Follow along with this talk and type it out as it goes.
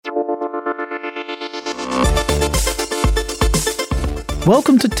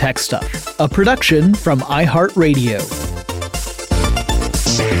Welcome to Tech Stuff, a production from iHeartRadio.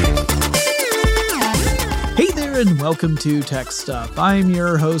 Hey there, and welcome to Tech Stuff. I'm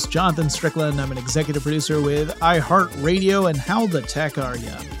your host, Jonathan Strickland. I'm an executive producer with iHeartRadio, and how the tech are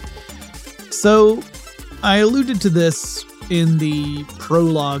ya? So, I alluded to this in the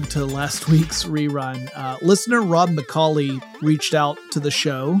prologue to last week's rerun. Listener Rob McCauley reached out to the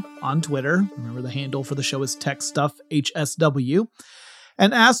show on Twitter. Remember, the handle for the show is TechStuffHSW.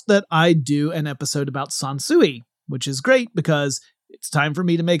 And asked that I do an episode about Sansui, which is great because it's time for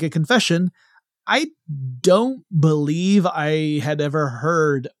me to make a confession. I don't believe I had ever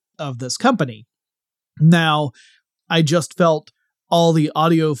heard of this company. Now, I just felt all the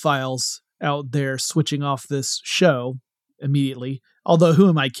audio files out there switching off this show immediately. Although, who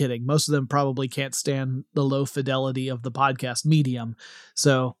am I kidding? Most of them probably can't stand the low fidelity of the podcast medium.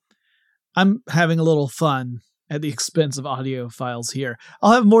 So I'm having a little fun at the expense of audio files here.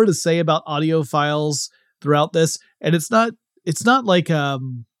 I'll have more to say about audio files throughout this, and it's not like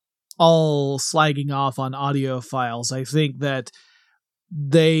all slagging off on audio files. I think that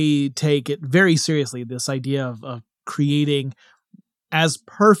they take it very seriously, this idea of creating as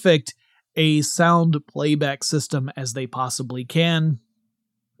perfect a sound playback system as they possibly can.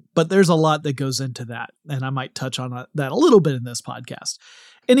 But there's a lot that goes into that, and I might touch on that a little bit in this podcast.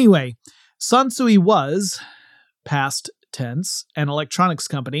 Anyway, Sansui was, past tense, an electronics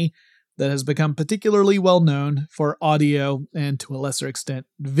company that has become particularly well known for audio and, to a lesser extent,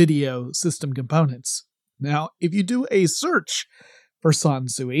 video system components. Now, if you do a search for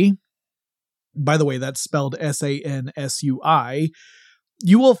Sansui, by the way, that's spelled Sansui,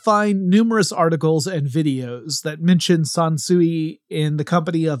 you will find numerous articles and videos that mention Sansui in the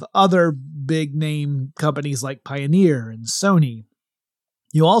company of other big name companies like Pioneer and Sony.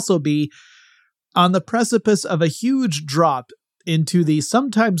 You'll also be on the precipice of a huge drop into the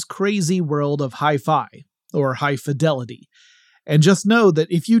sometimes crazy world of hi-fi or high fidelity. And just know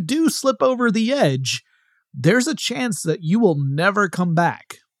that if you do slip over the edge, there's a chance that you will never come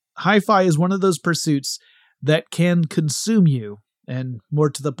back. Hi-fi is one of those pursuits that can consume you, and more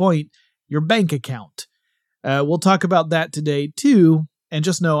to the point, your bank account. We'll talk about that today too. And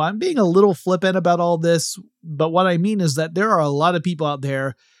just know I'm being a little flippant about all this, but what I mean is that there are a lot of people out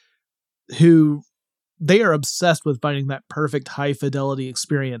there who they are obsessed with finding that perfect high fidelity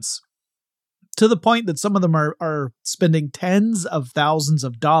experience, to the point that some of them are spending tens of thousands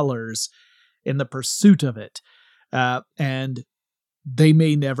of dollars in the pursuit of it, and they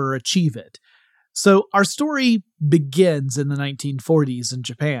may never achieve it. So our story begins in the 1940s in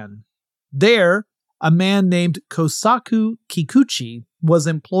Japan. There, a man named Kosaku Kikuchi was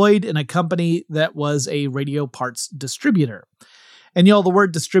employed in a company that was a radio parts distributor. And the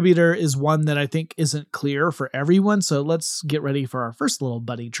word distributor is one that I think isn't clear for everyone, so let's get ready for our first little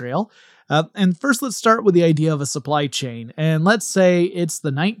bunny trail. And first, let's start with the idea of a supply chain. And let's say it's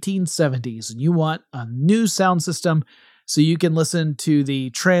the 1970s, and you want a new sound system so you can listen to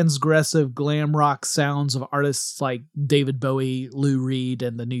the transgressive glam rock sounds of artists like David Bowie, Lou Reed,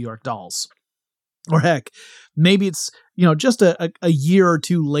 and the New York Dolls. Or heck, maybe it's, just a year or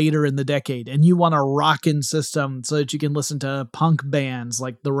two later in the decade, and you want a rockin' system so that you can listen to punk bands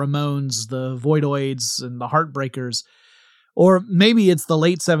like the Ramones, the Voidoids, and the Heartbreakers. Or maybe it's the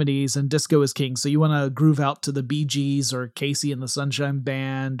late 70s and disco is king, so you want to groove out to the Bee Gees or Casey and the Sunshine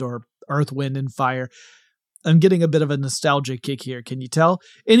Band or Earth, Wind, and Fire. I'm getting a bit of a nostalgia kick here, can you tell?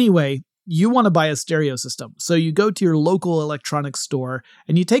 Anyway, you want to buy a stereo system, so you go to your local electronics store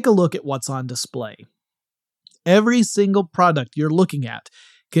and you take a look at what's on display. Every single product you're looking at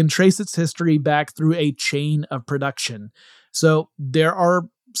can trace its history back through a chain of production. So there are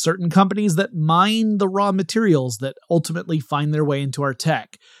certain companies that mine the raw materials that ultimately find their way into our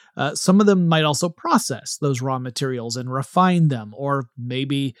tech. Some of them might also process those raw materials and refine them, or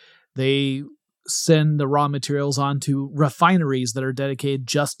maybe they send the raw materials onto refineries that are dedicated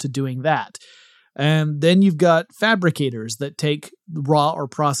just to doing that. And then you've got fabricators that take raw or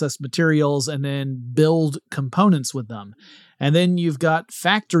processed materials and then build components with them. And then you've got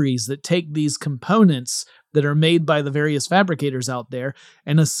factories that take these components that are made by the various fabricators out there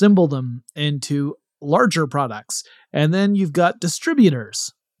and assemble them into larger products. And then you've got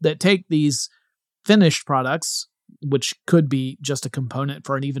distributors that take these finished products, which could be just a component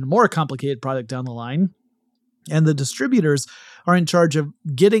for an even more complicated product down the line. And the distributors are in charge of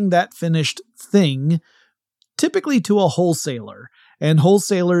getting that finished thing, typically to a wholesaler. And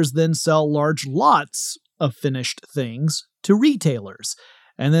wholesalers then sell large lots of finished things to retailers.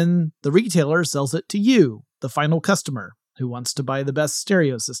 And then the retailer sells it to you, the final customer, who wants to buy the best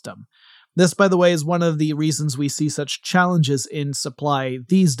stereo system. This, by the way, is one of the reasons we see such challenges in supply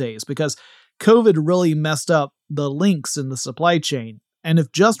these days, because COVID really messed up the links in the supply chain. And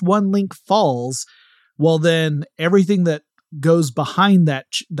if just one link falls, well, then everything that goes behind that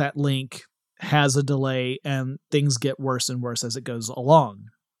link has a delay, and things get worse and worse as it goes along.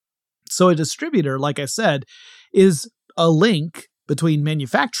 So a distributor, like I said, is a link between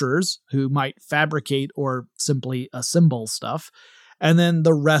manufacturers who might fabricate or simply assemble stuff, and then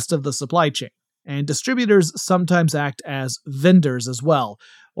the rest of the supply chain. And distributors sometimes act as vendors as well,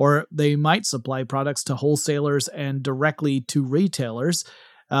 or they might supply products to wholesalers and directly to retailers.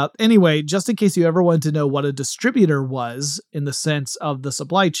 Anyway, just in case you ever wanted to know what a distributor was in the sense of the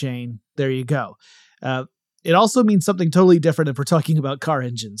supply chain, there you go. It also means something totally different if we're talking about car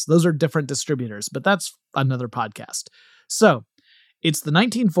engines. Those are different distributors, but that's another podcast. So, it's the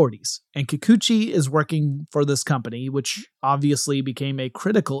 1940s, and Kikuchi is working for this company, which obviously became a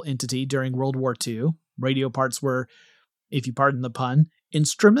critical entity during World War II. Radio parts were, if you pardon the pun,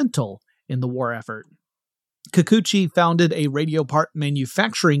 instrumental in the war effort. Kikuchi founded a radio part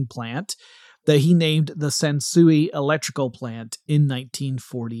manufacturing plant that he named the Sansui Electrical Plant in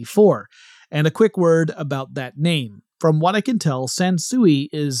 1944. And a quick word about that name. From what I can tell, Sansui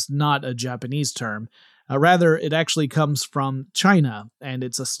is not a Japanese term. Rather, it actually comes from China, and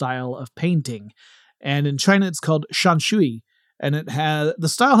it's a style of painting. And in China, it's called Shansui, and the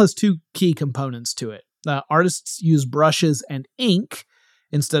style has two key components to it. Artists use brushes and ink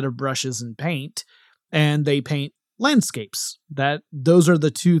instead of brushes and paint, and they paint landscapes. Those are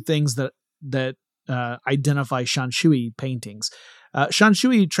the two things that identify Shansui paintings.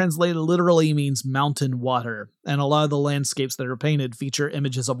 Shansui translated literally means mountain water, and a lot of the landscapes that are painted feature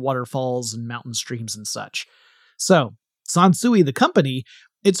images of waterfalls and mountain streams and such. So, Sansui, the company,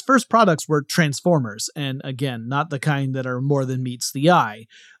 its first products were transformers, and again, not the kind that are more than meets the eye.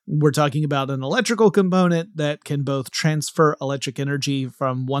 We're talking about an electrical component that can both transfer electric energy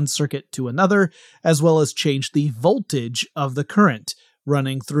from one circuit to another, as well as change the voltage of the current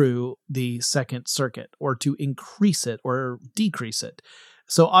running through the second circuit, or to increase it or decrease it.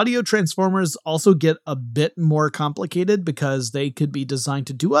 So audio transformers also get a bit more complicated because they could be designed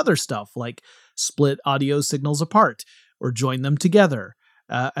to do other stuff, like split audio signals apart or join them together,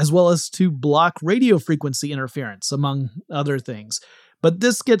 as well as to block radio frequency interference, among other things. But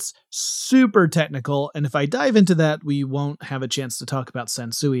this gets super technical, and if I dive into that, we won't have a chance to talk about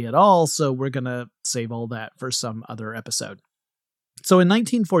Sansui at all, so we're going to save all that for some other episode. So in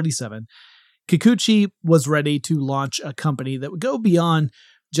 1947, Kikuchi was ready to launch a company that would go beyond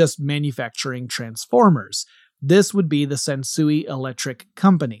just manufacturing transformers. This would be the Sansui Electric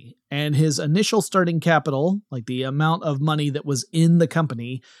Company, and his initial starting capital, like the amount of money that was in the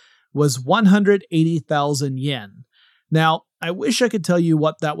company, was 180,000 yen. Now, I wish I could tell you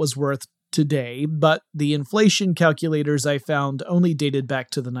what that was worth today, but the inflation calculators I found only dated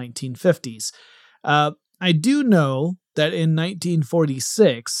back to the 1950s. I do know that in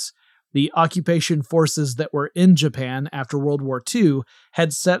 1946, the occupation forces that were in Japan after World War II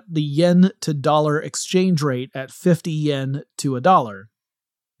had set the yen to dollar exchange rate at 50 yen to a dollar.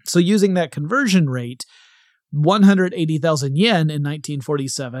 So using that conversion rate, 180,000 yen in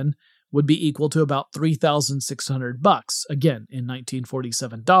 1947 would be equal to about $3,600, again, in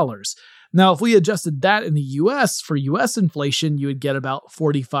 1947 dollars. Now, if we adjusted that in the US for US inflation, you would get about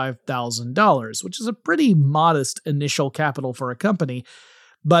 $45,000, which is a pretty modest initial capital for a company.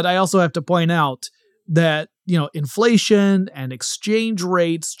 But I also have to point out that, inflation and exchange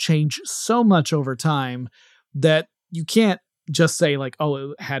rates change so much over time that you can't just say like,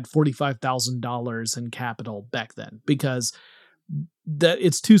 oh, it had $45,000 in capital back then, because that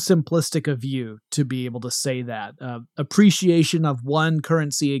it's too simplistic a view to be able to say that. Appreciation of one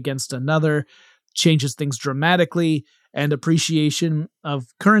currency against another changes things dramatically, and appreciation of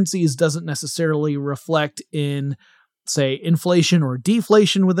currencies doesn't necessarily reflect in, say, inflation or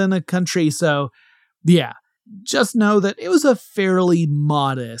deflation within a country. So, yeah, just know that it was a fairly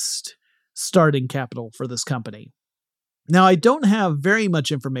modest starting capital for this company. Now, I don't have very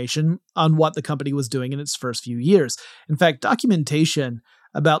much information on what the company was doing in its first few years. In fact, documentation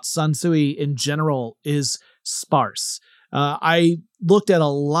about Sansui in general is sparse. I looked at a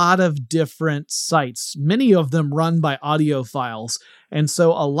lot of different sites, many of them run by audiophiles, and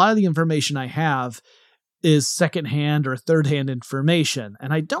so a lot of the information I have is secondhand or third-hand information,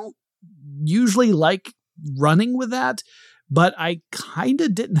 and I don't usually like running with that, but I kind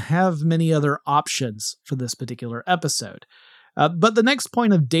of didn't have many other options for this particular episode. But the next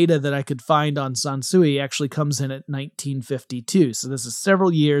point of data that I could find on Sansui actually comes in at 1952. So this is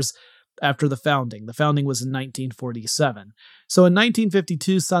several years after the founding. The founding was in 1947. So in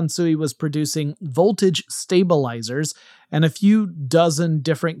 1952, Sansui was producing voltage stabilizers and a few dozen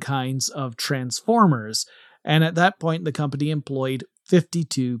different kinds of transformers. And at that point, the company employed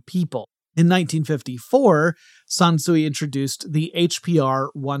 52 people. In 1954, Sansui introduced the HPR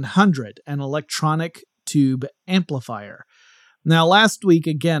 100, an electronic tube amplifier. Now, last week,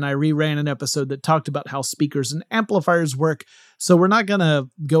 again, I reran an episode that talked about how speakers and amplifiers work, so we're not going to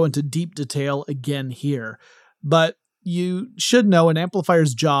go into deep detail again here. But you should know an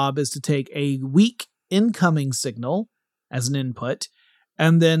amplifier's job is to take a weak incoming signal as an input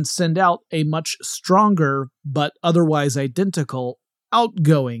and then send out a much stronger but otherwise identical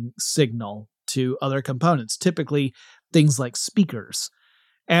outgoing signal to other components, typically things like speakers.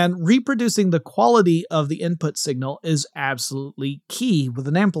 And reproducing the quality of the input signal is absolutely key with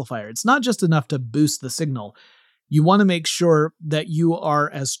an amplifier. It's not just enough to boost the signal. You want to make sure that you are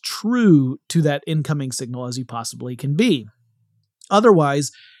as true to that incoming signal as you possibly can be.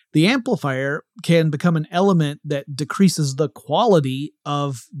 Otherwise, the amplifier can become an element that decreases the quality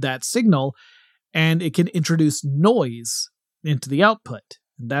of that signal, and it can introduce noise into the output.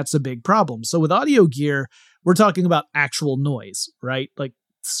 That's a big problem. So with audio gear, we're talking about actual noise, right? Like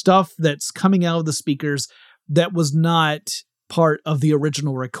stuff that's coming out of the speakers that was not part of the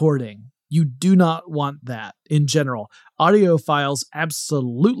original recording. You do not want that in general. Audiophiles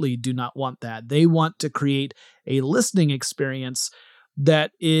absolutely do not want that. They want to create a listening experience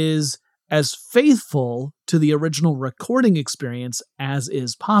that is as faithful to the original recording experience as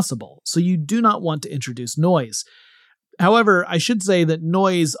is possible. So you do not want to introduce noise. However, I should say that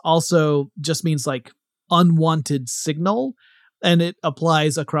noise also just means like unwanted signal, and it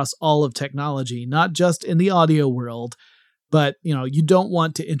applies across all of technology, not just in the audio world, but you don't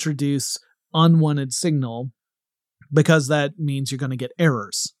want to introduce unwanted signal because that means you're going to get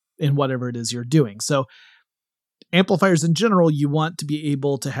errors in whatever it is you're doing. So amplifiers in general, you want to be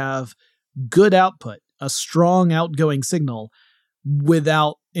able to have good output, a strong outgoing signal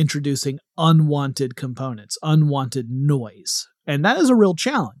without introducing unwanted components, unwanted noise. And that is a real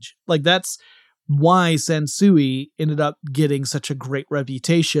challenge. Like that's why Sansui ended up getting such a great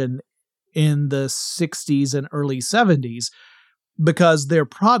reputation in the 60s and early 70s, because their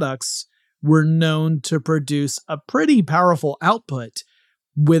products were known to produce a pretty powerful output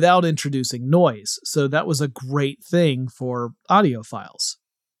without introducing noise. So that was a great thing for audiophiles.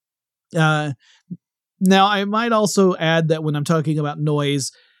 Now, I might also add that when I'm talking about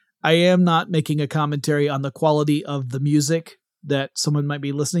noise, I am not making a commentary on the quality of the music that someone might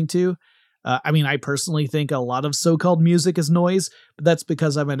be listening to. I personally think a lot of so-called music is noise, but that's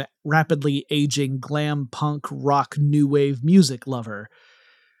because I'm a rapidly aging glam punk rock new wave music lover.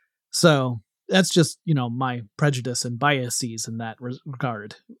 So that's just, my prejudice and biases in that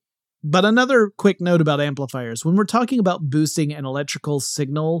regard. But another quick note about amplifiers. When we're talking about boosting an electrical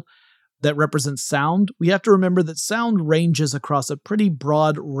signal that represents sound, we have to remember that sound ranges across a pretty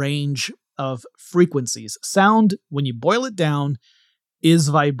broad range of frequencies. Sound, when you boil it down, is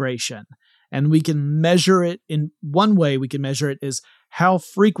vibration. And we can measure it in one way. We can measure it is how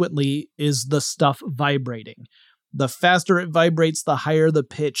frequently is the stuff vibrating. The faster it vibrates, the higher the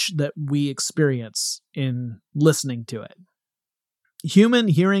pitch that we experience in listening to it. Human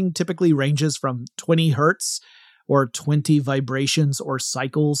hearing typically ranges from 20 hertz or 20 vibrations or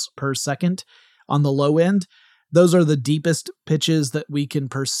cycles per second on the low end. Those are the deepest pitches that we can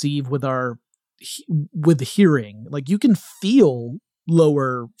perceive with hearing. Like you can feel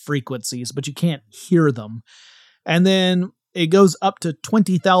lower frequencies, but you can't hear them. And then it goes up to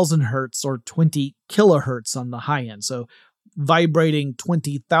 20,000 hertz or 20 kilohertz on the high end. So vibrating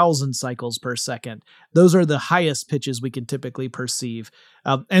 20,000 cycles per second. Those are the highest pitches we can typically perceive.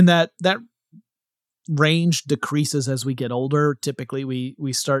 And that range decreases as we get older. Typically,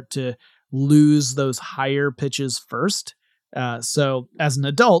 we start to lose those higher pitches first. So as an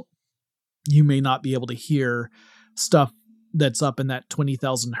adult, you may not be able to hear stuff that's up in that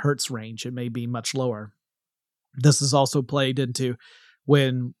 20,000 hertz range. It may be much lower. This is also played into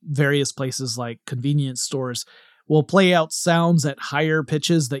when various places like convenience stores will play out sounds at higher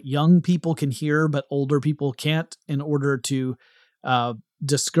pitches that young people can hear, but older people can't, in order to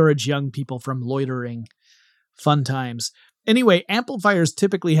discourage young people from loitering. Fun times. Anyway, amplifiers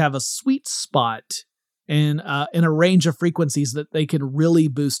typically have a sweet spot in a range of frequencies that they can really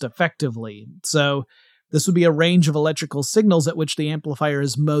boost effectively. So this would be a range of electrical signals at which the amplifier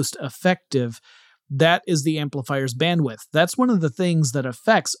is most effective. That is the amplifier's bandwidth. That's one of the things that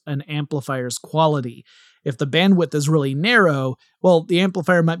affects an amplifier's quality. If the bandwidth is really narrow, well, the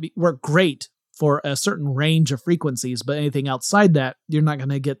amplifier might work great for a certain range of frequencies, but anything outside that, you're not going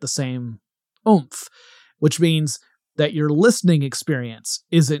to get the same oomph, which means that your listening experience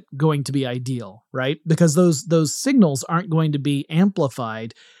isn't going to be ideal, right? Because those signals aren't going to be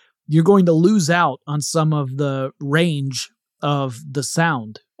amplified. You're going to lose out on some of the range of the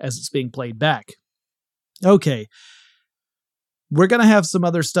sound as it's being played back. Okay. We're going to have some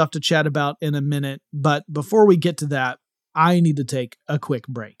other stuff to chat about in a minute, but before we get to that, I need to take a quick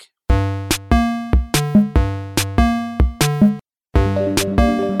break.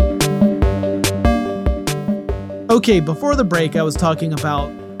 Okay, before the break, I was talking about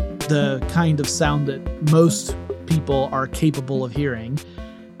the kind of sound that most people are capable of hearing,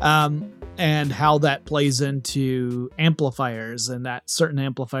 and how that plays into amplifiers, and that certain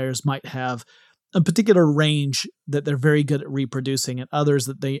amplifiers might have a particular range that they're very good at reproducing and others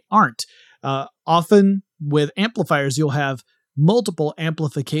that they aren't. Often with amplifiers, you'll have multiple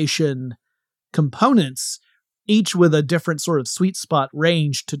amplification components, each with a different sort of sweet spot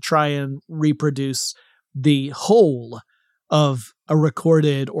range to try and reproduce the whole of a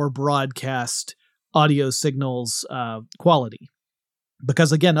recorded or broadcast audio signal's quality.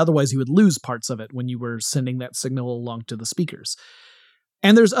 Because again, otherwise you would lose parts of it when you were sending that signal along to the speakers.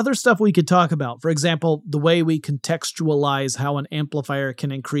 And there's other stuff we could talk about. For example, the way we contextualize how an amplifier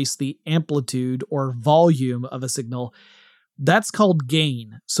can increase the amplitude or volume of a signal. That's called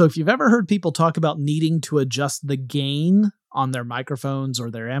gain. So if you've ever heard people talk about needing to adjust the gain on their microphones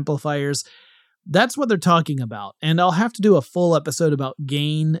or their amplifiers, that's what they're talking about. And I'll have to do a full episode about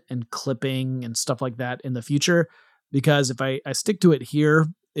gain and clipping and stuff like that in the future, because if I stick to it here,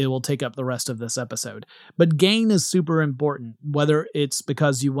 it will take up the rest of this episode. But gain is super important, whether it's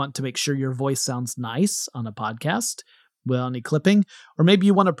because you want to make sure your voice sounds nice on a podcast without any clipping, or maybe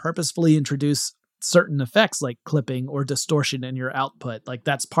you want to purposefully introduce certain effects like clipping or distortion in your output. Like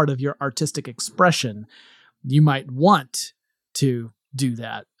that's part of your artistic expression. You might want to do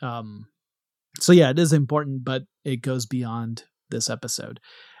that. So yeah, it is important, but it goes beyond this episode.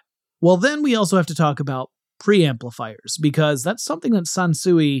 Well, then we also have to talk about preamplifiers, because that's something that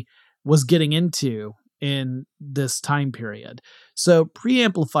Sansui was getting into in this time period. So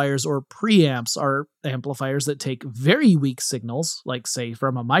preamplifiers or preamps are amplifiers that take very weak signals, like say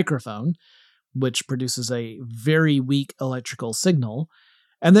from a microphone, which produces a very weak electrical signal,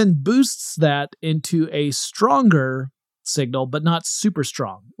 and then boosts that into a stronger signal, but not super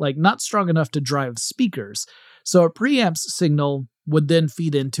strong, like not strong enough to drive speakers. So a preamp's signal would then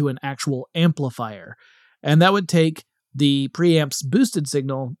feed into an actual amplifier, and that would take the preamp's boosted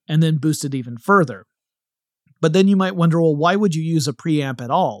signal and then boost it even further. But then you might wonder, well, why would you use a preamp at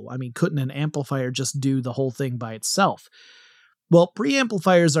all? I mean, couldn't an amplifier just do the whole thing by itself? Well,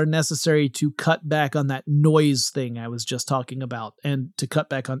 preamplifiers are necessary to cut back on that noise thing I was just talking about and to cut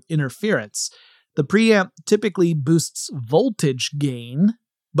back on interference. The preamp typically boosts voltage gain,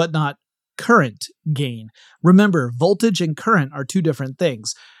 but not current gain. Remember, voltage and current are two different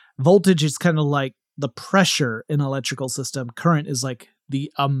things. Voltage is kind of like the pressure in an electrical system. Current is like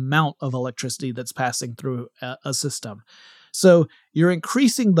the amount of electricity that's passing through a system. So you're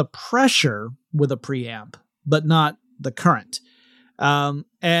increasing the pressure with a preamp, but not the current.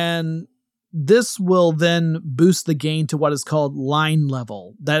 And this will then boost the gain to what is called line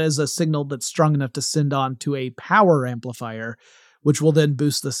level. That is a signal that's strong enough to send on to a power amplifier, which will then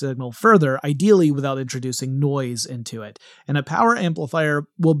boost the signal further, ideally without introducing noise into it. And a power amplifier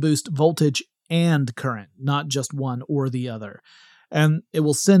will boost voltage and current, not just one or the other. And it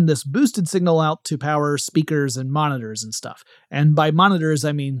will send this boosted signal out to power speakers and monitors and stuff. And by monitors,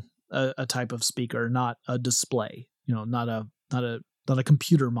 I mean a type of speaker, not a display. Not a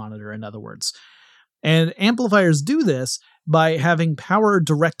computer monitor, in other words. And amplifiers do this by having power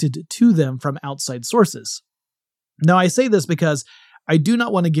directed to them from outside sources. Now, I say this because I do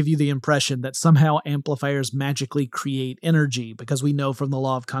not want to give you the impression that somehow amplifiers magically create energy, because we know from the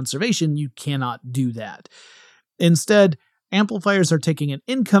law of conservation you cannot do that. Instead, amplifiers are taking an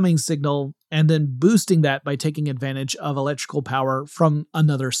incoming signal and then boosting that by taking advantage of electrical power from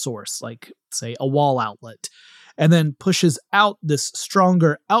another source, like, say, a wall outlet, and then pushes out this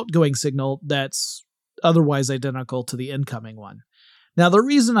stronger outgoing signal that's otherwise identical to the incoming one. Now, the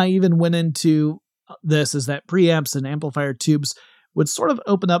reason I even went into this is that preamps and amplifier tubes would sort of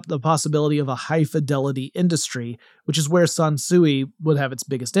open up the possibility of a high-fidelity industry, which is where Sansui would have its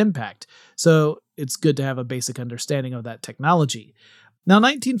biggest impact. So it's good to have a basic understanding of that technology. Now,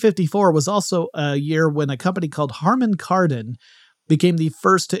 1954 was also a year when a company called Harman Kardon became the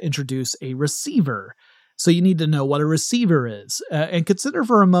first to introduce a receiver. So you need to know what a receiver is, and consider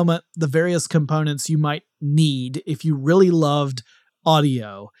for a moment the various components you might need if you really loved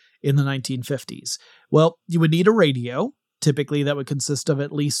audio in the 1950s? Well, you would need a radio. Typically, that would consist of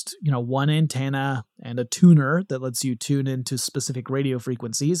at least, one antenna and a tuner that lets you tune into specific radio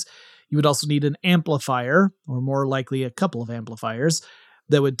frequencies. You would also need an amplifier, or more likely a couple of amplifiers,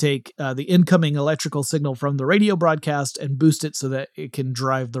 that would take the incoming electrical signal from the radio broadcast and boost it so that it can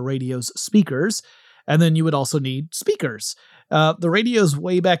drive the radio's speakers. And then you would also need speakers. The radios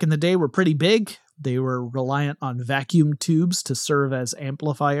way back in the day were pretty big. They were reliant on vacuum tubes to serve as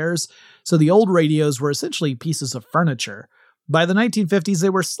amplifiers. So the old radios were essentially pieces of furniture. By the 1950s,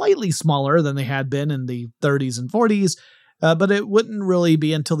 they were slightly smaller than they had been in the 30s and 40s, but it wouldn't really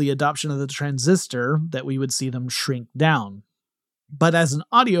be until the adoption of the transistor that we would see them shrink down. But as an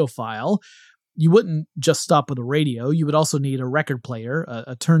audiophile, you wouldn't just stop with a radio. You would also need a record player,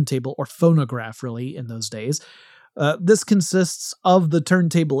 a turntable, or phonograph, really, in those days. This consists of the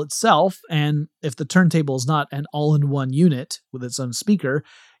turntable itself, and if the turntable is not an all-in-one unit with its own speaker,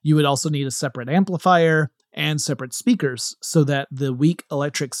 you would also need a separate amplifier and separate speakers so that the weak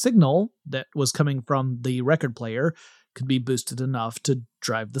electric signal that was coming from the record player could be boosted enough to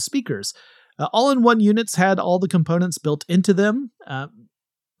drive the speakers. All-in-one units had all the components built into them,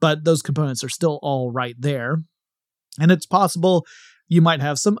 but those components are still all right there. And it's possible you might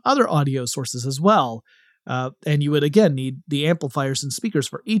have some other audio sources as well. And you would, again, need the amplifiers and speakers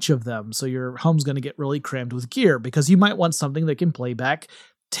for each of them. So your home's going to get really crammed with gear because you might want something that can play back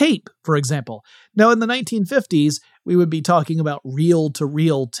tape, for example. Now, in the 1950s, we would be talking about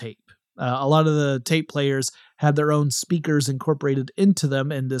reel-to-reel tape. A lot of the tape players had their own speakers incorporated into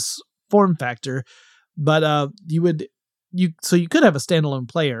them in this form factor, but you could have a standalone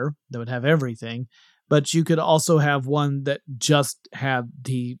player that would have everything, but you could also have one that just had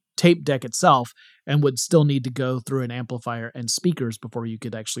the tape deck itself and would still need to go through an amplifier and speakers before you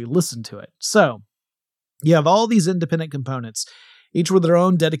could actually listen to it. So you have all these independent components, each with their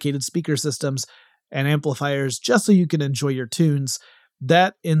own dedicated speaker systems and amplifiers, just so you can enjoy your tunes.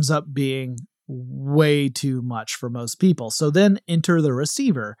 That ends up being way too much for most people. So then enter the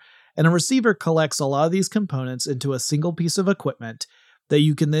receiver. And a receiver collects a lot of these components into a single piece of equipment that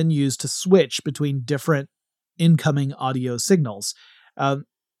you can then use to switch between different incoming audio signals.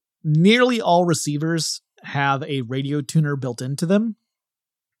 Nearly all receivers have a radio tuner built into them.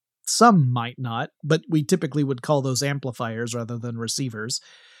 Some might not, but we typically would call those amplifiers rather than receivers.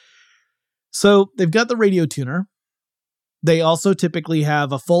 So they've got the radio tuner. They also typically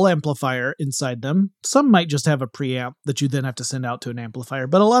have a full amplifier inside them. Some might just have a preamp that you then have to send out to an amplifier,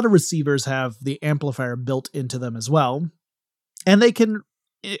 but a lot of receivers have the amplifier built into them as well. And they can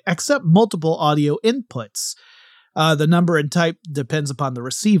accept multiple audio inputs. The number and type depends upon the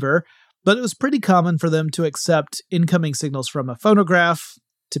receiver, but it was pretty common for them to accept incoming signals from a phonograph,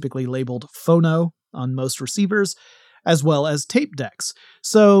 typically labeled phono on most receivers, as well as tape decks.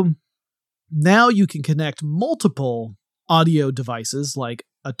 So now you can connect multiple audio devices like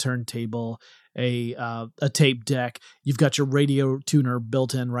a turntable, a tape deck. You've got your radio tuner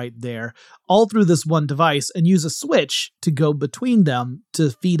built in right there, all through this one device, and use a switch to go between them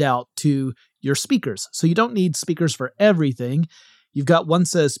to feed out to your speakers. So you don't need speakers for everything. You've got one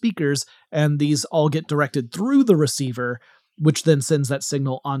set of speakers, and these all get directed through the receiver, which then sends that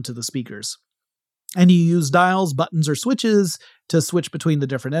signal onto the speakers. And you use dials, buttons, or switches to switch between the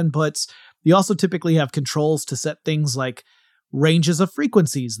different inputs. You also typically have controls to set things like ranges of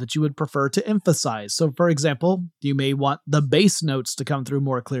frequencies that you would prefer to emphasize. So, for example, you may want the bass notes to come through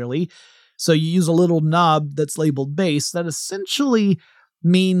more clearly. So you use a little knob that's labeled bass that essentially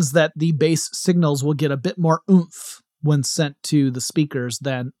means that the bass signals will get a bit more oomph when sent to the speakers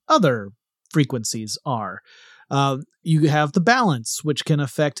than other frequencies are. You have the balance, which can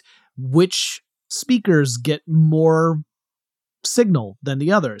affect which speakers get more signal than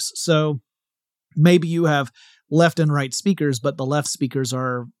the others. So maybe you have left and right speakers, but the left speakers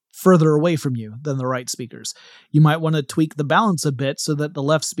are further away from you than the right speakers. You might want to tweak the balance a bit so that the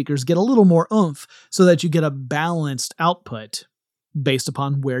left speakers get a little more oomph so that you get a balanced output based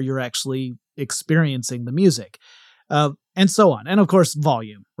upon where you're actually experiencing the music. And so on. And of course,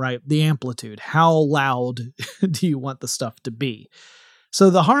 volume, right? The amplitude. How loud do you want the stuff to be? So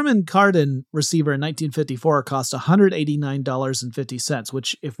the Harman Kardon receiver in 1954 cost $189.50,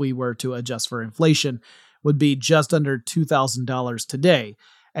 which if we were to adjust for inflation, would be just under $2,000 today.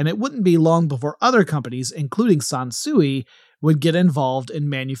 And it wouldn't be long before other companies, including Sansui, would get involved in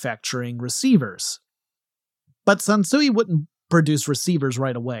manufacturing receivers. But Sansui wouldn't produce receivers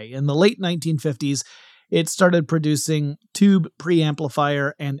right away. In the late 1950s, it started producing tube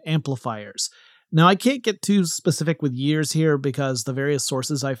preamplifier and amplifiers. Now, I can't get too specific with years here because the various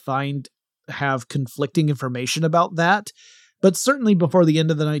sources I find have conflicting information about that. But certainly before the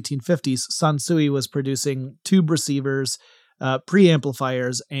end of the 1950s, Sansui was producing tube receivers,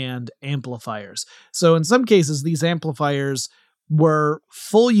 preamplifiers, and amplifiers. So in some cases, these amplifiers were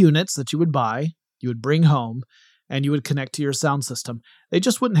full units that you would buy, you would bring home, and you would connect to your sound system. They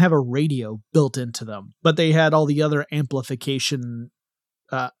just wouldn't have a radio built into them, but they had all the other amplification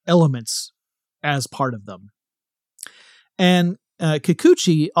elements as part of them. And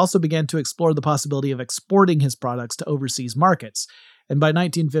Kikuchi also began to explore the possibility of exporting his products to overseas markets, and by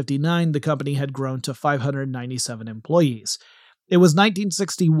 1959, the company had grown to 597 employees. It was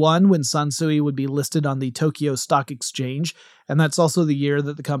 1961 when Sansui would be listed on the Tokyo Stock Exchange, and that's also the year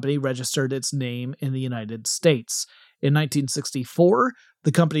that the company registered its name in the United States. In 1964,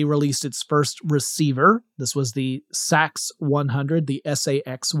 the company released its first receiver. This was the SAX 100, the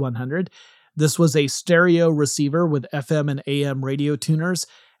SAX 100. This was a stereo receiver with FM and AM radio tuners,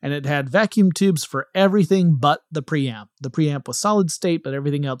 and it had vacuum tubes for everything but the preamp. The preamp was solid state, but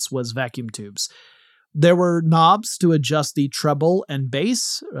everything else was vacuum tubes. There were knobs to adjust the treble and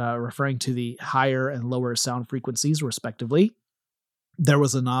bass, referring to the higher and lower sound frequencies, respectively. There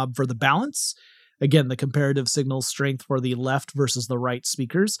was a knob for the balance, again, the comparative signal strength for the left versus the right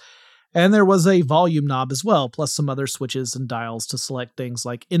speakers. And there was a volume knob as well, plus some other switches and dials to select things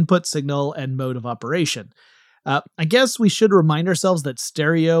like input signal and mode of operation. I guess we should remind ourselves that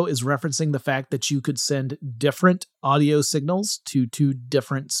stereo is referencing the fact that you could send different audio signals to two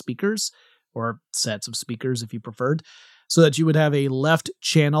different speakers, or sets of speakers if you preferred, so that you would have a left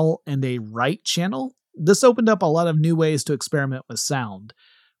channel and a right channel. This opened up a lot of new ways to experiment with sound.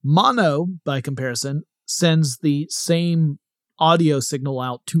 Mono, by comparison, sends the same audio signal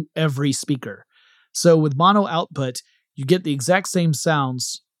out to every speaker. So with mono output, you get the exact same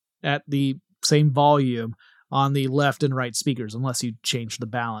sounds at the same volume on the left and right speakers, unless you change the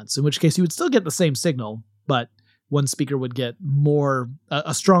balance, in which case you would still get the same signal, but one speaker would get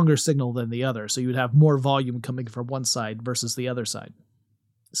a stronger signal than the other, so you would have more volume coming from one side versus the other side.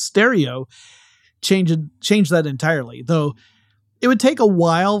 Stereo changed that entirely, though it would take a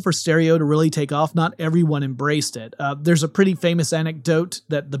while for stereo to really take off. Not everyone embraced it. There's a pretty famous anecdote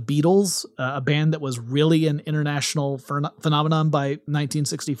that the Beatles, a band that was really an international phenomenon by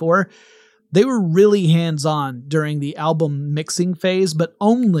 1964, they were really hands-on during the album mixing phase, but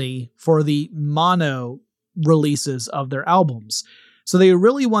only for the mono releases of their albums. So they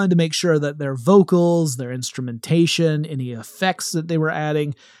really wanted to make sure that their vocals, their instrumentation, any effects that they were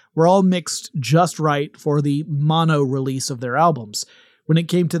adding were all mixed just right for the mono release of their albums. When it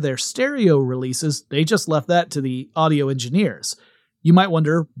came to their stereo releases, they just left that to the audio engineers. You might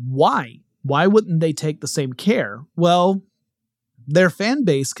wonder, why? Why wouldn't they take the same care? Well, their fan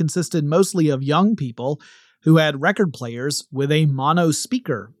base consisted mostly of young people who had record players with a mono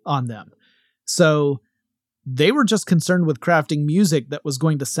speaker on them. So they were just concerned with crafting music that was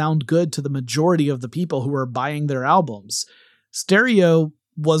going to sound good to the majority of the people who were buying their albums. Stereo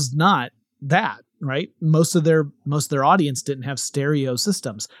was not that, right? Most of their audience didn't have stereo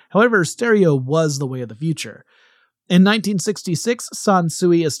systems. However, stereo was the way of the future. In 1966,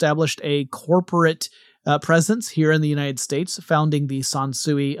 Sansui established a corporate presence here in the United States, founding the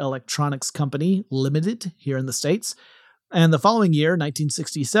Sansui Electronics Company Limited here in the States. And the following year,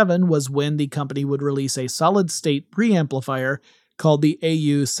 1967, was when the company would release a solid-state preamplifier called the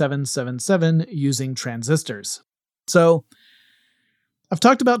AU777 using transistors. So, I've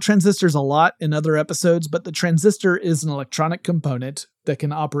talked about transistors a lot in other episodes, but the transistor is an electronic component that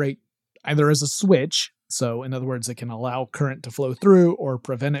can operate either as a switch, so in other words, it can allow current to flow through or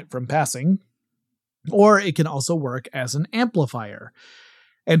prevent it from passing, or it can also work as an amplifier.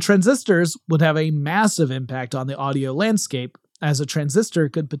 And transistors would have a massive impact on the audio landscape, as a transistor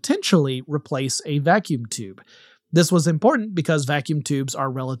could potentially replace a vacuum tube. This was important because vacuum tubes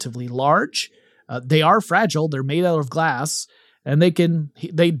are relatively large, they are fragile, they're made out of glass, and they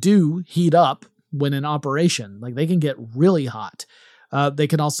do heat up when in operation. Like, they can get really hot. They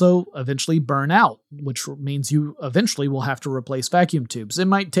can also eventually burn out, which means you eventually will have to replace vacuum tubes. It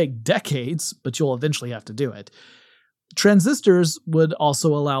might take decades, but you'll eventually have to do it. Transistors would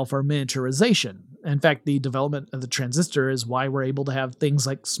also allow for miniaturization. In fact, the development of the transistor is why we're able to have things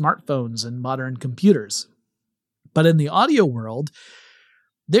like smartphones and modern computers. But in the audio world,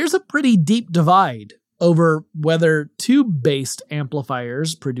 there's a pretty deep divide over whether tube-based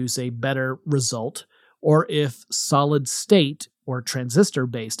amplifiers produce a better result, or if solid-state or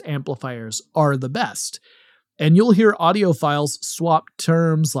transistor-based amplifiers are the best. And you'll hear audiophiles swap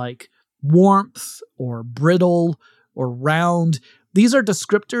terms like warmth or brittle or round. These are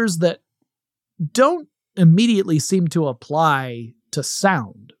descriptors that don't immediately seem to apply to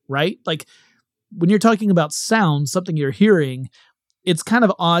sound, right? Like, when you're talking about sound, something you're hearing, it's kind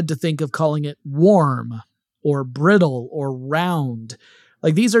of odd to think of calling it warm or brittle or round.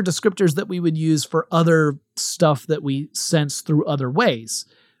 Like these are descriptors that we would use for other stuff that we sense through other ways.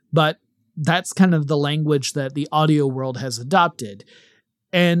 But that's kind of the language that the audio world has adopted.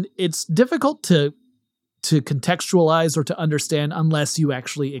 And it's difficult to contextualize or to understand unless you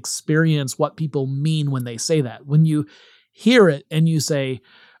actually experience what people mean when they say that. When you hear it and you say,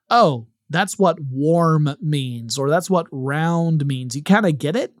 oh, that's what warm means, or that's what round means, you kind of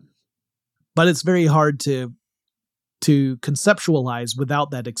get it, but it's very hard to conceptualize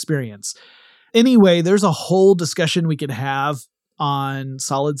without that experience. Anyway, there's a whole discussion we could have on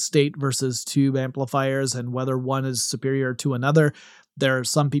solid state versus tube amplifiers and whether one is superior to another. There are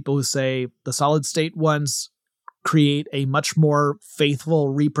some people who say the solid state ones create a much more faithful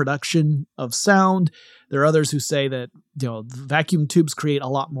reproduction of sound. There are others who say that, vacuum tubes create a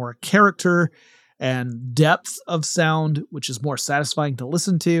lot more character and depth of sound, which is more satisfying to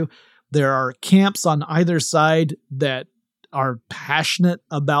listen to. There are camps on either side that are passionate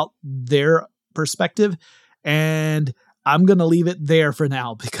about their perspective, and I'm going to leave it there for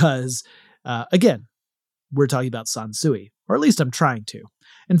now because, again, we're talking about Sansui, or at least I'm trying to.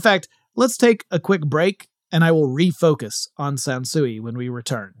 In fact, let's take a quick break, and I will refocus on Sansui when we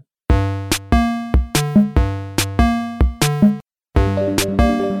return.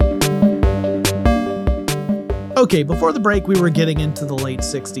 Okay, before the break, we were getting into the late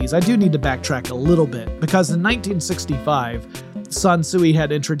 60s. I do need to backtrack a little bit, because in 1965, Sansui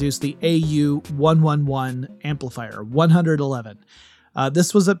had introduced the AU-111 amplifier, 111.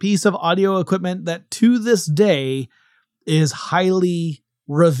 This was a piece of audio equipment that to this day is highly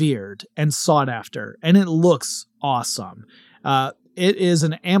revered and sought after, and it looks awesome. It is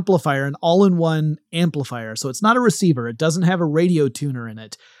an amplifier, an all-in-one amplifier, so it's not a receiver. It doesn't have a radio tuner in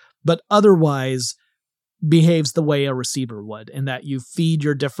it, but otherwise behaves the way a receiver would, in that you feed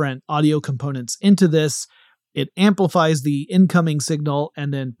your different audio components into this, it amplifies the incoming signal,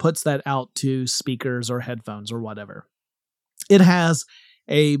 and then puts that out to speakers or headphones or whatever. It has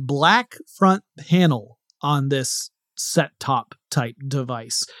a black front panel on this set-top type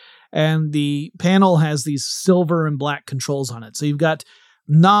device, and the panel has these silver and black controls on it. So you've got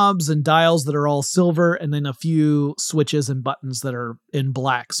knobs and dials that are all silver, and then a few switches and buttons that are in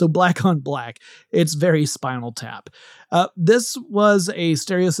black. So black on black. It's very Spinal Tap. This was a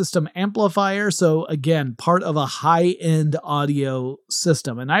stereo system amplifier, so again, part of a high-end audio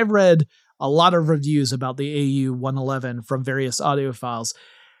system. And I've read a lot of reviews about the AU-111 from various audiophiles,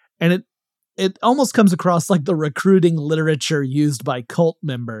 and it almost comes across like the recruiting literature used by cult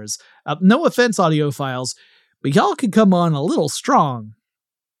members. No offense, audiophiles, but y'all could come on a little strong.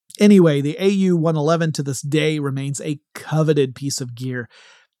 Anyway, the AU-111 to this day remains a coveted piece of gear.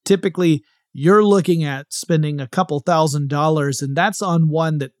 Typically, you're looking at spending a couple $1,000s, and that's on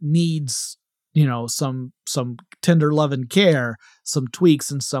one that needs, some tender love and care, some tweaks,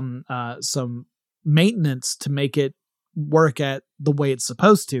 and some maintenance to make it work at the way it's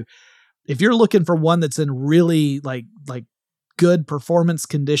supposed to. If you're looking for one that's in really like good performance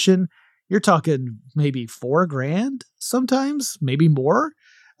condition, you're talking maybe $4,000 sometimes, maybe more.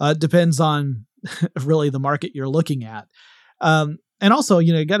 Depends on really the market you're looking at. And also,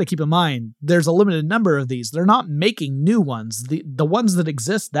 you got to keep in mind, there's a limited number of these. They're not making new ones. The ones that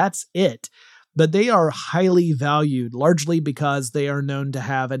exist, that's it. But they are highly valued, largely because they are known to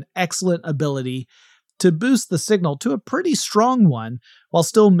have an excellent ability to boost the signal to a pretty strong one while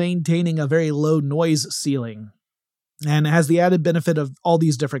still maintaining a very low noise ceiling. And it has the added benefit of all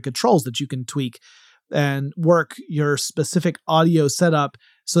these different controls that you can tweak and work your specific audio setup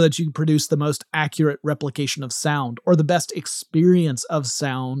so that you can produce the most accurate replication of sound, or the best experience of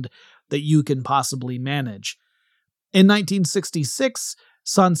sound that you can possibly manage. In 1966,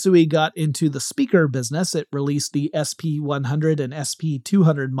 Sansui got into the speaker business. It released the SP100 and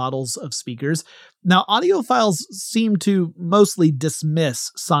SP200 models of speakers. Now, audiophiles seem to mostly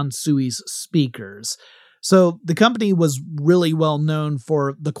dismiss Sansui's speakers. So the company was really well known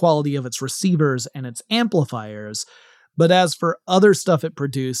for the quality of its receivers and its amplifiers. But as for other stuff it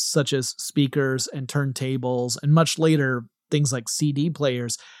produced, such as speakers and turntables, and much later things like CD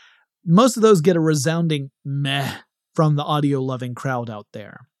players, most of those get a resounding meh from the audio-loving crowd out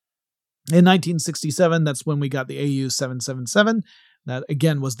there. In 1967, that's when we got the AU-777. That,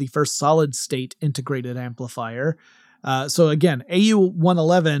 again, was the first solid-state integrated amplifier. So again,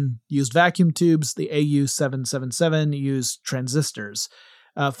 AU-111 used vacuum tubes, the AU-777 used transistors.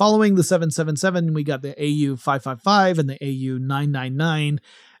 Following the 777, we got the AU-555 and the AU-999,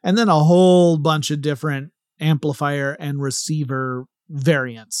 and then a whole bunch of different amplifier and receiver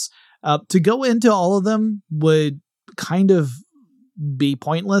variants. To go into all of them would kind of be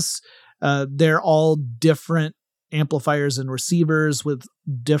pointless. They're all different amplifiers and receivers with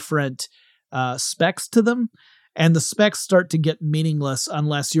different specs to them. And the specs start to get meaningless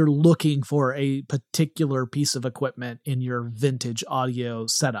unless you're looking for a particular piece of equipment in your vintage audio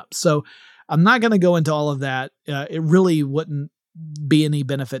setup. So I'm not going to go into all of that. It really wouldn't be any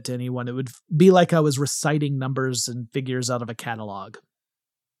benefit to anyone. It would be like I was reciting numbers and figures out of a catalog.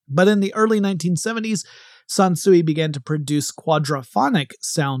 But in the early 1970s, Sansui began to produce quadraphonic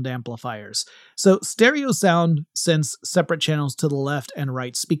sound amplifiers. So stereo sound sends separate channels to the left and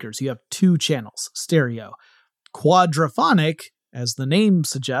right speakers. You have two channels, stereo. Quadraphonic, as the name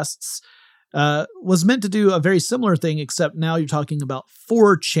suggests, was meant to do a very similar thing, except now you're talking about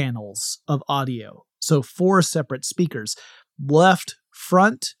 4 channels of audio. So 4 separate speakers. Left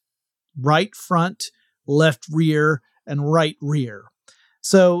front, left rear, and right rear.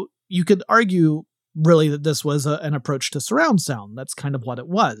 So you could argue really that this was an approach to surround sound. That's kind of what it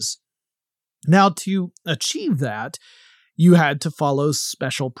was. Now, to achieve that, you had to follow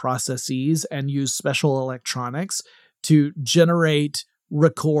special processes and use special electronics to generate,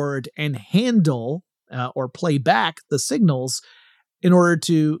 record, and handle or play back the signals in order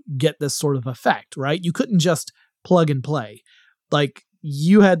to get this sort of effect, right? You couldn't just plug and play. Like,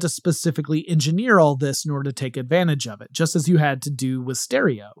 you had to specifically engineer all this in order to take advantage of it, just as you had to do with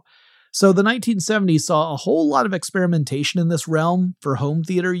stereo. So the 1970s saw a whole lot of experimentation in this realm for home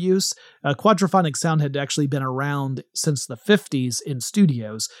theater use. Quadraphonic sound had actually been around since the 50s in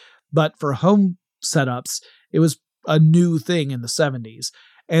studios, but for home setups, it was a new thing in the 70s.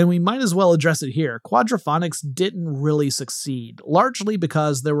 And we might as well address it here. Quadraphonics didn't really succeed, largely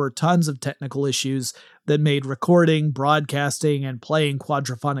because there were tons of technical issues that made recording, broadcasting, and playing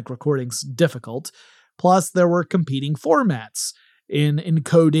quadraphonic recordings difficult. Plus, there were competing formats in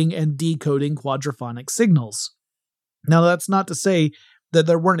encoding and decoding quadraphonic signals. Now, that's not to say that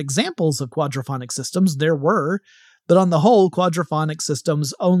there weren't examples of quadraphonic systems. There were, but on the whole, quadraphonic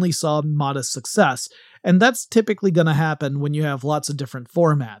systems only saw modest success. And that's typically going to happen when you have lots of different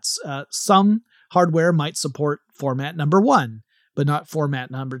formats. Some hardware might support format number 1, but not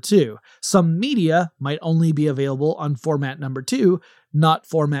format number 2. Some media might only be available on format number 2, not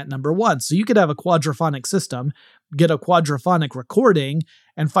format number 1. So you could have a quadraphonic system, get a quadraphonic recording,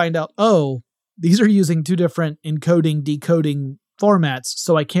 and find out, oh, these are using 2 different encoding, decoding formats,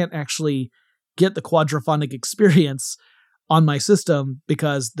 so I can't actually get the quadraphonic experience on my system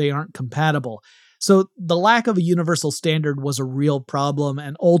because they aren't compatible. So the lack of a universal standard was a real problem,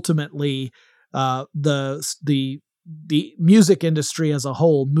 and ultimately the music industry as a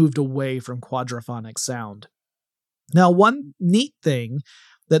whole moved away from quadraphonic sound. Now, one neat thing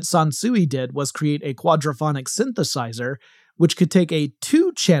that Sansui did was create a quadraphonic synthesizer, which could take a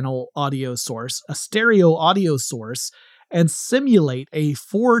 2-channel audio source, a stereo audio source, and simulate a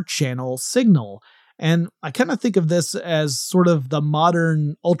 4-channel signal. And I kind of think of this as sort of the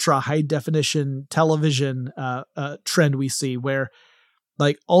modern ultra high definition television trend we see, where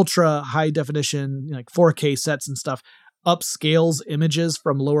like ultra high definition, like 4K sets and stuff, upscales images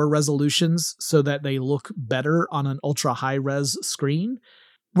from lower resolutions so that they look better on an ultra high res screen.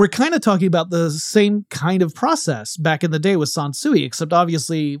 We're kind of talking about the same kind of process back in the day with Sansui, except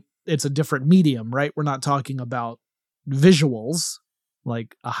obviously it's a different medium, right? We're not talking about visuals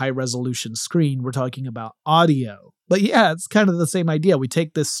like a high resolution screen. We're talking about audio. But yeah, it's kind of the same idea. We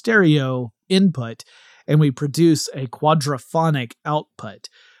take this stereo input and we produce a quadraphonic output.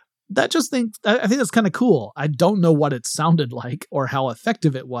 I think that's kind of cool. I don't know what it sounded like or how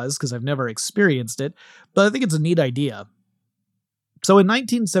effective it was because I've never experienced it, but I think it's a neat idea. So in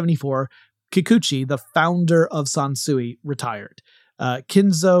 1974, Kikuchi, the founder of Sansui, retired.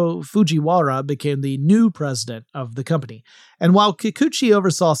 Kinzo Fujiwara became the new president of the company. And while Kikuchi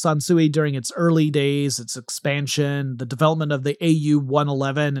oversaw Sansui during its early days, its expansion, the development of the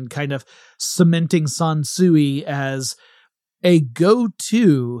AU-111, and kind of cementing Sansui as a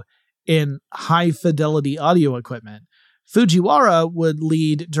go-to in high-fidelity audio equipment, Fujiwara would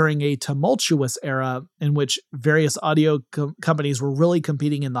lead during a tumultuous era in which various audio companies were really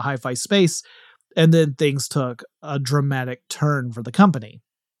competing in the hi-fi space, and then things took a dramatic turn for the company.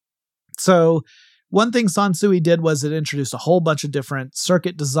 So one thing Sansui did was it introduced a whole bunch of different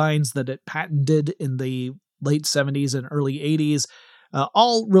circuit designs that it patented in the late 70s and early 80s,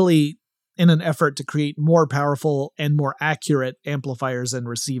 all really in an effort to create more powerful and more accurate amplifiers and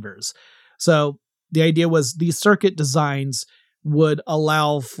receivers. So the idea was these circuit designs would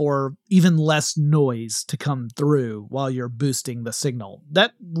allow for even less noise to come through while you're boosting the signal.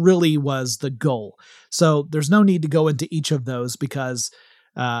 That really was the goal. So there's no need to go into each of those because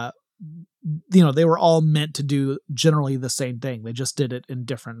they were all meant to do generally the same thing. They just did it in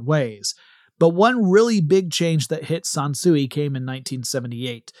different ways. But one really big change that hit Sansui came in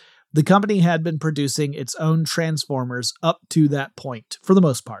 1978. The company had been producing its own transformers up to that point, for the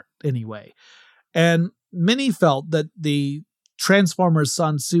most part, anyway. And many felt that the transformers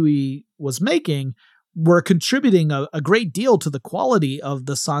Sansui was making were contributing a great deal to the quality of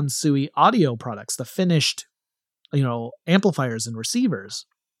the Sansui audio products, the finished, amplifiers and receivers.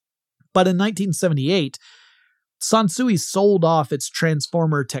 But in 1978, Sansui sold off its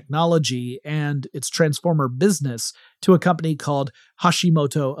transformer technology and its transformer business to a company called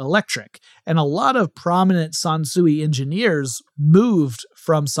Hashimoto Electric, and a lot of prominent Sansui engineers moved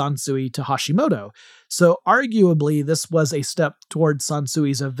from Sansui to Hashimoto. So arguably, this was a step towards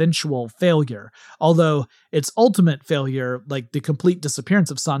Sansui's eventual failure, although its ultimate failure, like the complete disappearance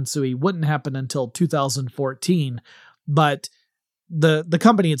of Sansui, wouldn't happen until 2014, but the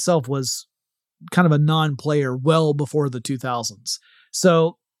company itself was kind of a non-player well before the 2000s.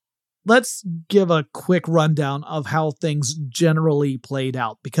 So let's give a quick rundown of how things generally played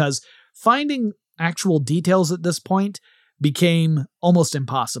out, because finding actual details at this point became almost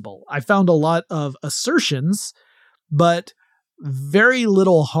impossible. I found a lot of assertions, but very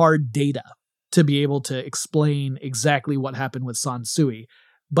little hard data to be able to explain exactly what happened with Sansui.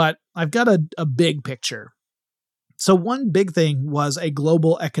 But I've got a big picture. So one big thing was a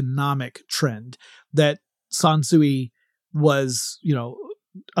global economic trend that Sansui was,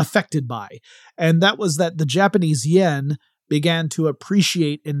 affected by. And that was that the Japanese yen began to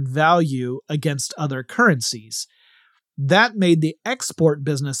appreciate in value against other currencies. That made the export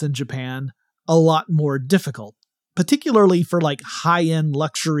business in Japan a lot more difficult, particularly for like high-end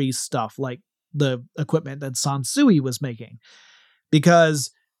luxury stuff like the equipment that Sansui was making, because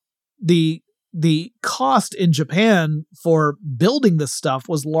the cost in Japan for building this stuff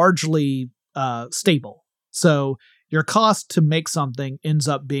was largely stable. So your cost to make something ends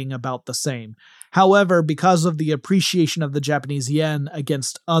up being about the same. However, because of the appreciation of the Japanese yen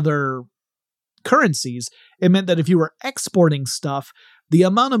against other currencies, it meant that if you were exporting stuff, the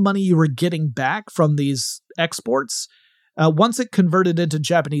amount of money you were getting back from these exports, once it converted into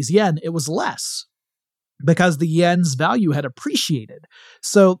Japanese yen, it was less, because the yen's value had appreciated.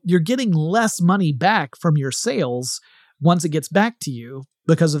 So you're getting less money back from your sales once it gets back to you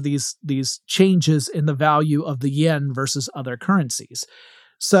because of these changes in the value of the yen versus other currencies.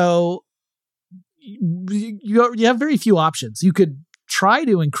 So you have very few options. You could try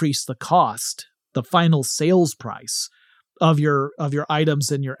to increase the cost, the final sales price of your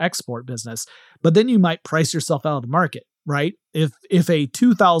items in your export business, but then you might price yourself out of the market. Right? If a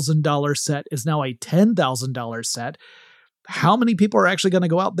 $2,000 set is now a $10,000 set, how many people are actually going to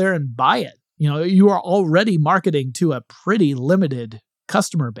go out there and buy it? You are already marketing to a pretty limited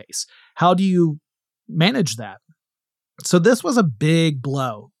customer base. How do you manage that? So this was a big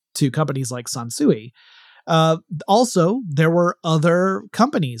blow to companies like Sansui. Also, there were other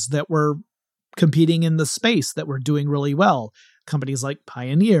companies that were competing in the space that were doing really well. Companies like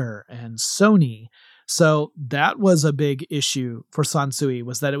Pioneer and Sony. So that was a big issue for Sansui,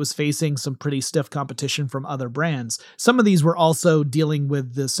 was that it was facing some pretty stiff competition from other brands. Some of these were also dealing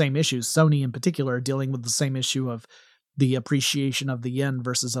with the same issues. Sony in particular dealing with the same issue of the appreciation of the yen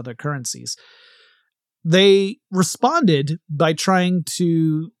versus other currencies. They responded by trying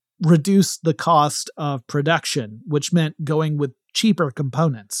to reduce the cost of production, which meant going with cheaper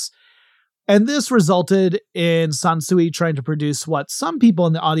components. And this resulted in Sansui trying to produce what some people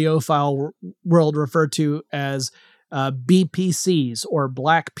in the audiophile world refer to as BPCs, or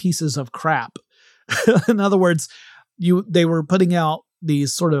black pieces of crap. In other words, they were putting out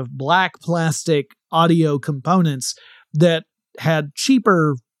these sort of black plastic audio components that had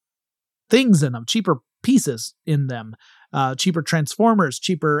cheaper things in them, cheaper pieces in them, cheaper transformers,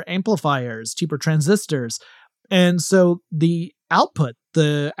 cheaper amplifiers, cheaper transistors. And so the output,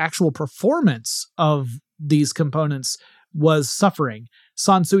 the actual performance of these components was suffering.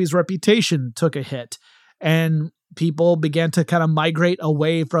 Sansui's reputation took a hit, and people began to kind of migrate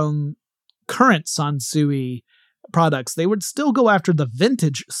away from current Sansui products. They would still go after the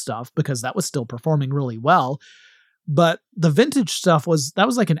vintage stuff because that was still performing really well. But the vintage stuff was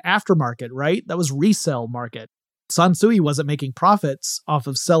like an aftermarket, right? That was resale market. Sansui wasn't making profits off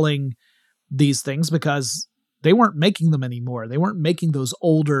of selling these things because they weren't making them anymore. They weren't making those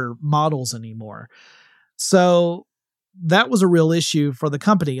older models anymore. So that was a real issue for the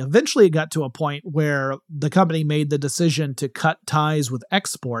company. Eventually, it got to a point where the company made the decision to cut ties with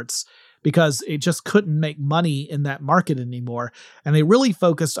exports because it just couldn't make money in that market anymore. And they really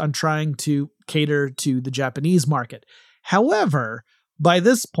focused on trying to cater to the Japanese market. However, by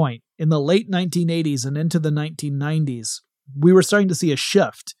this point, in the late 1980s and into the 1990s, we were starting to see a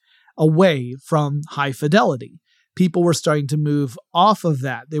shift away from high fidelity. People were starting to move off of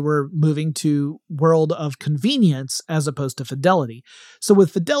that. They were moving to world of convenience as opposed to fidelity. So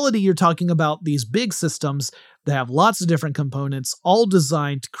with fidelity, you're talking about these big systems that have lots of different components, all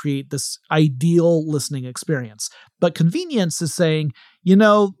designed to create this ideal listening experience. But convenience is saying,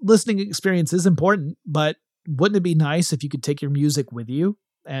 listening experience is important, but wouldn't it be nice if you could take your music with you?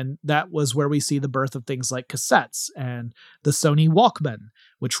 And that was where we see the birth of things like cassettes and the Sony Walkman,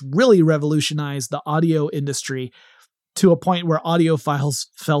 which really revolutionized the audio industry to a point where audiophiles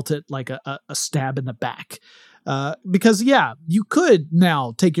felt it like a stab in the back. Because, you could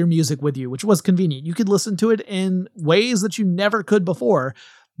now take your music with you, which was convenient. You could listen to it in ways that you never could before,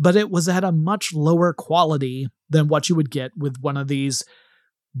 but it was at a much lower quality than what you would get with one of these,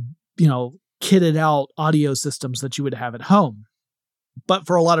 kitted out audio systems that you would have at home. But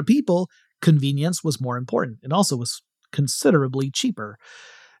for a lot of people, convenience was more important. It also was considerably cheaper.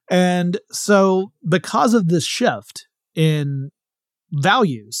 And so because of this shift in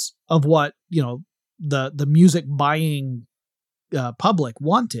values of what, the music buying public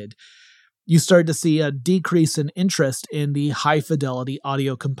wanted, you started to see a decrease in interest in the high fidelity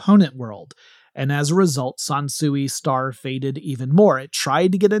audio component world. And as a result, Sansui star faded even more. It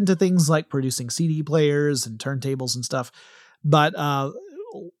tried to get into things like producing CD players and turntables and stuff, but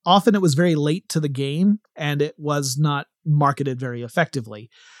often it was very late to the game and it was not marketed very effectively.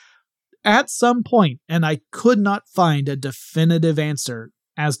 At some point, and I could not find a definitive answer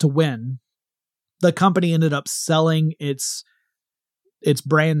as to when, the company ended up selling its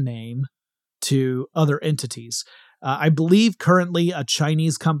brand name to other entities. I believe currently a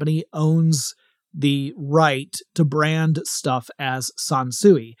Chinese company owns the right to brand stuff as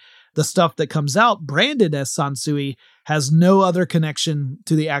Sansui. The stuff that comes out branded as Sansui has no other connection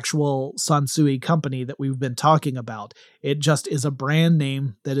to the actual Sansui company that we've been talking about. It just is a brand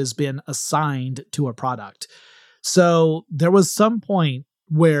name that has been assigned to a product. So there was some point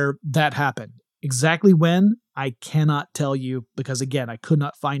where that happened. Exactly when, I cannot tell you because, again, I could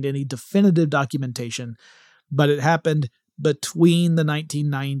not find any definitive documentation, but it happened between the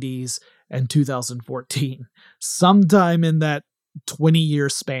 1990s and 2014. Sometime in that 20-year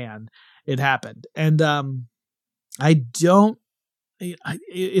span, it happened. And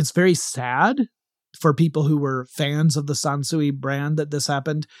it's very sad for people who were fans of the Sansui brand that this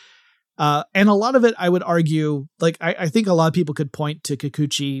happened. And a lot of it, I would argue, I think a lot of people could point to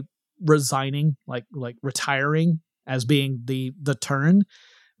Kikuchi resigning, like retiring as being the turn.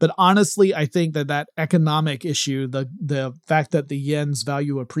 But honestly, I think that economic issue, the fact that the yen's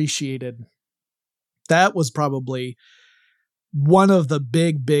value appreciated, that was probably one of the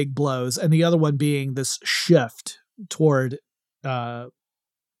big blows. And the other one being this shift toward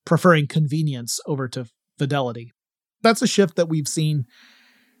preferring convenience over to fidelity. That's a shift that we've seen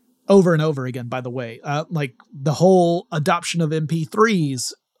over and over again, by the way. Like the whole adoption of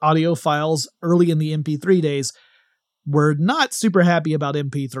MP3s, audiophiles early in the MP3 days were not super happy about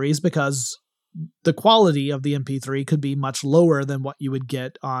MP3s because the quality of the MP3 could be much lower than what you would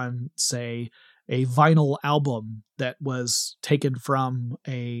get on, say, a vinyl album that was taken from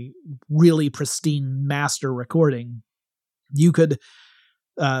a really pristine master recording. You could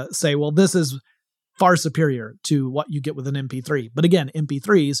say, well, this is far superior to what you get with an MP3. But again,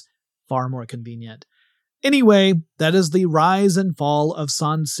 MP3s, far more convenient. Anyway, that is the rise and fall of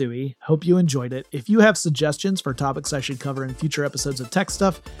Sansui. Hope you enjoyed it. If you have suggestions for topics I should cover in future episodes of Tech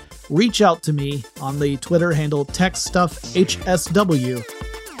Stuff, reach out to me on the Twitter handle TechStuffHSW,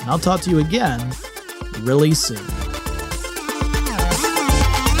 and I'll talk to you again really soon.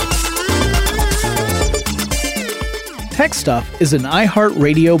 Tech Stuff is an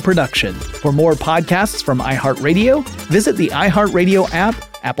iHeartRadio production. For more podcasts from iHeartRadio, visit the iHeartRadio app,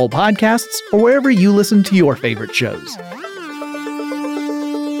 Apple Podcasts, or wherever you listen to your favorite shows.